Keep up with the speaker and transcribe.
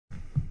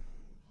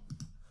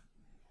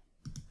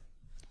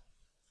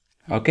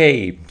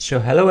Okay, so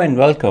hello and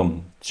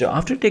welcome. So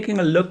after taking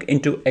a look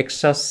into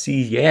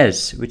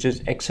EXACC, which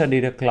is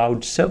Exadata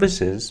Cloud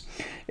Services,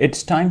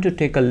 it's time to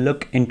take a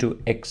look into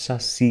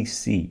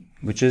EXACC,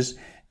 which is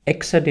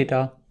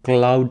Exadata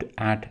Cloud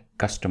at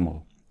Customer,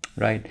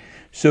 right?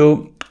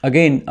 So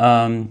again,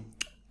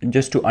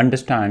 just to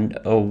understand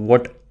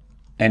what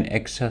an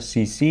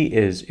EXACC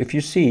is, if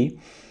you see,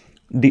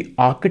 the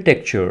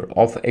architecture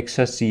of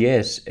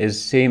EXACS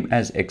is same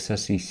as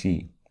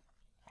EXACC.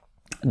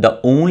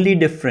 The only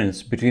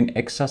difference between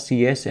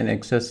EXACS and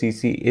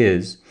EXACC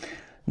is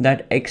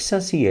that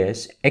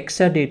EXACS,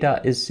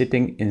 Exadata is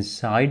sitting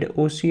inside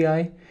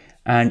OCI,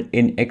 and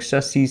in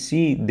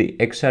EXACC, the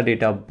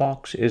Exadata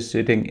box is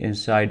sitting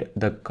inside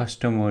the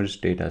customer's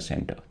data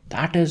center.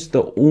 That is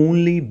the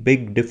only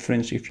big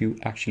difference, if you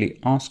actually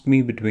ask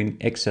me, between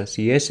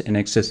EXACS and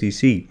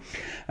EXACC.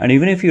 And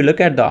even if you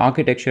look at the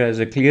architecture, as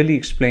I clearly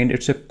explained,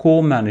 it's a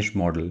co-managed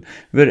model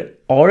where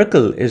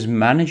Oracle is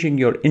managing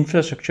your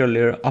infrastructure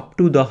layer up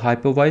to the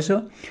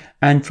hypervisor,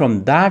 and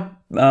from that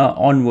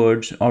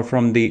onwards, or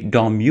from the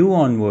DOM-U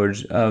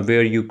onwards,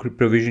 where you could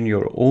provision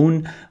your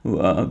own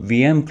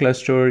VM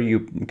cluster, you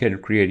can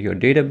create your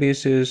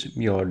databases,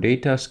 your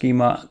data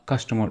schema,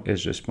 customer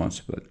is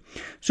responsible.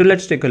 So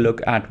let's take a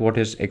look at what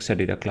is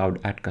Exadata Cloud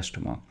at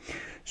Customer.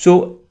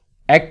 So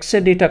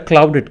Exadata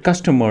Cloud at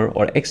Customer,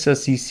 or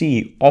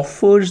EXACC,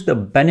 offers the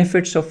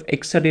benefits of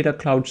Exadata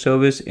Cloud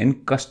Service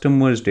in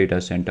customer's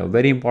data center.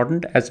 Very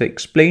important, as I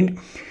explained,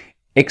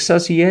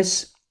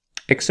 EXACS,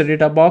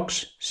 Exadata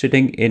box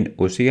sitting in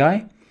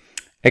OCI,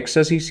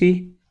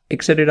 EXACC,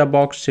 Exadata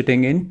box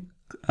sitting in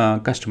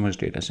customer's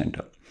data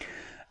center.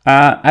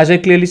 As I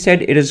clearly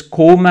said, it is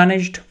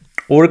co-managed.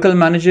 Oracle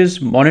manages,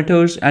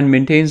 monitors, and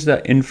maintains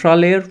the infra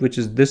layer, which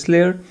is this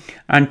layer,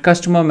 and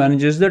customer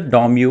manages the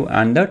DOM-U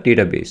and the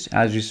database,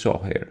 as we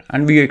saw here,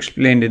 and we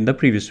explained in the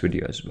previous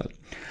video as well.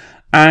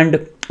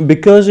 And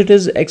because it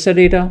is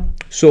Exadata,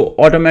 so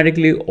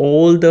automatically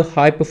all the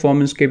high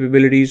performance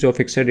capabilities of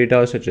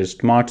Exadata, such as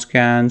smart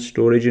scans,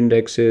 storage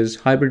indexes,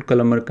 hybrid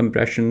columnar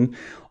compression,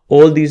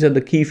 all these are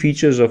the key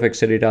features of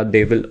Exadata.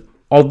 They will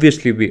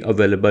obviously be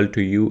available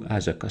to you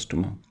as a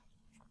customer.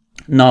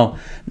 Now,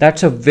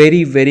 that's a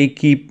very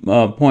key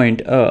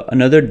point.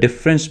 Another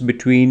difference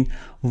between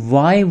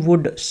why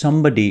would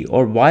somebody,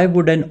 or why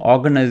would an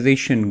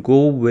organization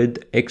go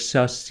with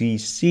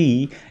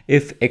EXACC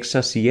if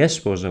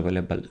EXACS was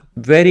available?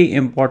 Very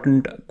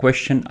important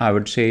question, I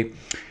would say.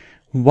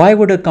 Why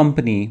would a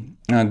company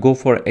go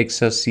for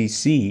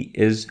EXACC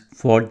is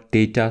for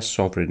data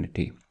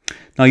sovereignty.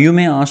 Now, you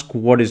may ask,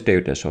 what is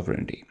data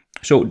sovereignty?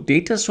 So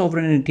data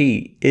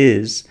sovereignty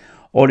is,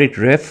 or it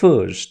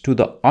refers to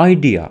the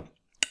idea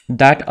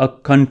that a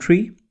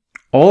country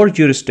or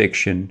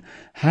jurisdiction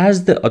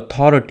has the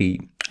authority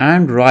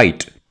and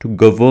right to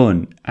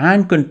govern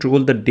and control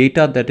the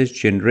data that is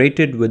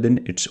generated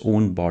within its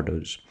own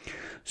borders.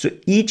 So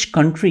each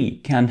country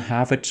can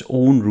have its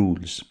own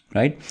rules,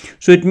 right?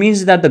 So it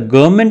means that the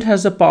government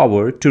has the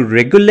power to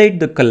regulate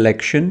the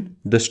collection,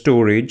 the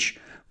storage,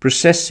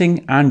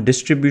 processing, and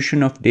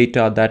distribution of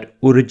data that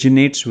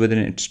originates within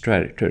its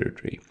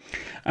territory.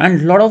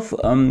 And a lot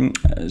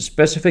of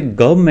specific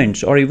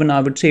governments, or even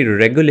I would say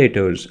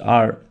regulators,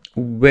 are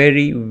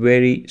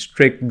very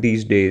strict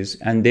these days,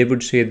 and they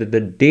would say that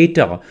the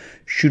data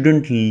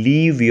shouldn't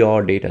leave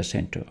your data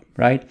center,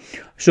 right?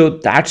 So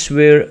that's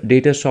where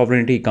data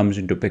sovereignty comes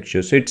into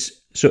picture. So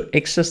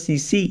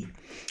EXACC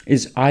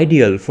is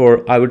ideal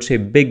for, I would say,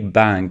 big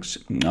banks,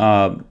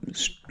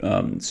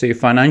 say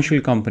financial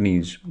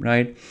companies,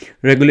 right?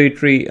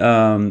 Regulatory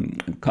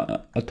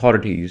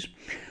authorities,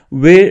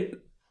 where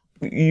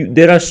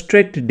there are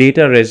strict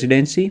data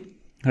residency,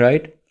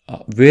 right?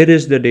 Where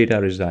is the data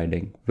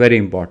residing? Very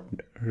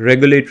important.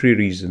 Regulatory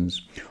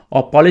reasons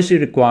or policy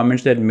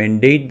requirements that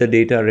mandate the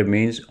data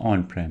remains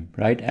on-prem,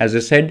 right? As I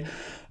said,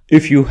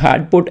 if you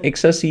had put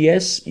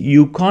EXACS,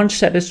 you can't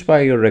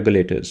satisfy your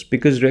regulators,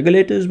 because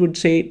regulators would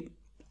say,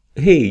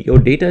 hey, your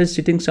data is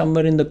sitting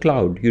somewhere in the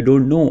cloud. You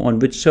don't know on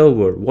which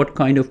server, what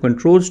kind of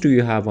controls do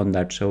you have on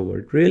that server.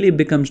 It really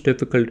becomes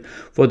difficult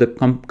for the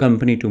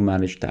company to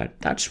manage that.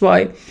 That's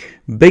why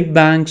big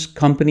banks,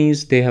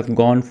 companies, they have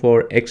gone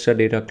for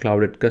Exadata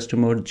Cloud at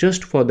Customer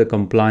just for the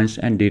compliance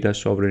and data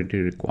sovereignty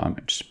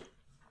requirements.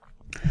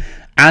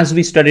 As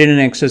we studied in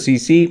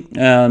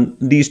EXACC,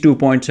 these 2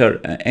 points are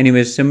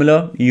anyways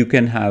similar. You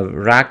can have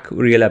RAC,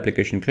 real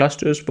application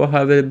clusters, for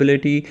high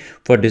availability.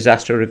 For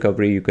disaster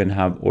recovery, you can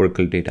have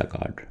Oracle Data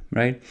Card,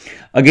 right?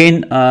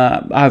 Again,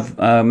 I've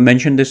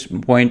mentioned this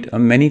point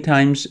many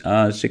times.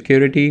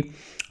 Security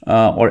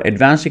or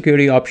advanced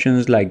security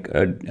options like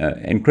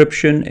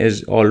encryption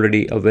is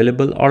already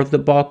available out of the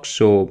box.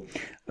 So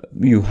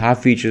you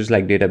have features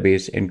like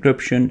database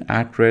encryption,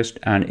 at rest,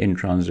 and in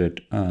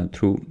transit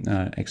through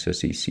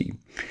EXACC.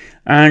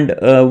 And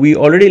we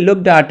already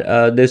looked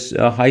at this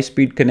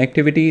high-speed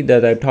connectivity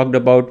that I talked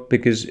about,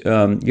 because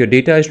your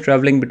data is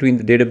traveling between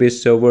the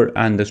database server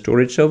and the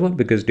storage server,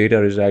 because data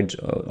resides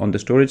on the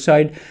storage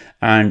side,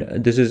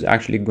 and this is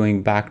actually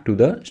going back to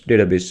the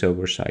database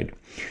server side.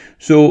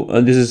 So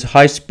this is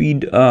high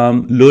speed,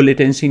 low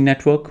latency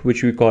network,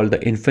 which we call the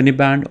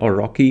InfiniBand or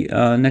Rocky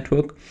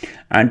network,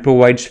 and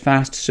provides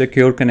fast,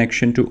 secure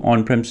connection to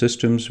on-prem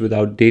systems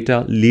without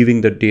data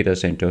leaving the data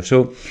center.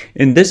 So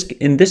in this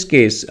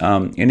case,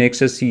 in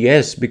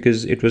EXACC,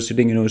 because it was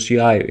sitting in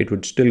OCI, it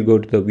would still go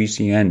to the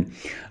VCN.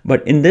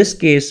 But in this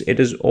case, it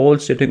is all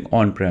sitting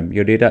on-prem.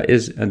 Your data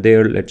is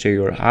there. Let's say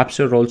your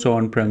apps are also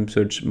on-prem, so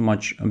it's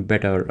much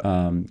better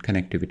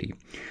connectivity.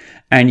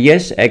 And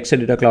yes,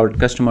 Exadata Cloud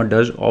Customer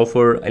does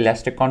offer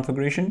elastic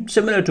configuration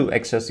similar to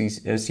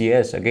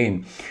EXACC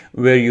again,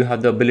 where you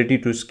have the ability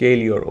to scale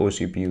your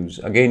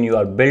OCPUs. Again, you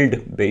are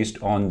billed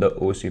based on the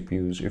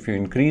OCPUs. If you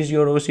increase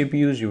your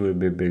OCPUs, you will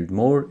be billed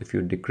more. If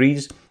you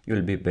decrease, you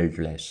will be billed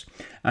less.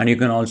 And you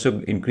can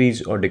also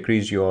increase or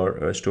decrease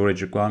your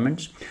storage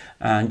requirements,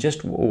 and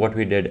just what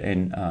we did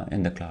in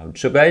the cloud.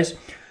 So guys,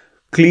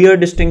 clear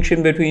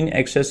distinction between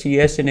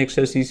EXACC and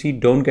EXACC.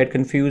 Don't get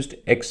confused.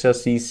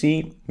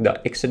 EXACC, the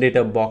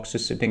Exadata box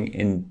is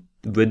sitting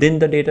within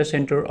the data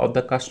center of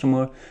the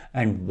customer.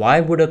 And why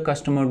would a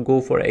customer go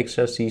for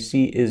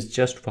EXACC is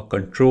just for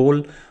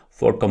control,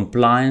 for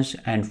compliance,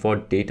 and for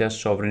data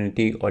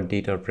sovereignty or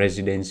data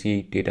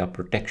residency, data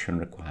protection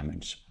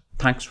requirements.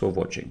 Thanks for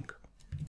watching.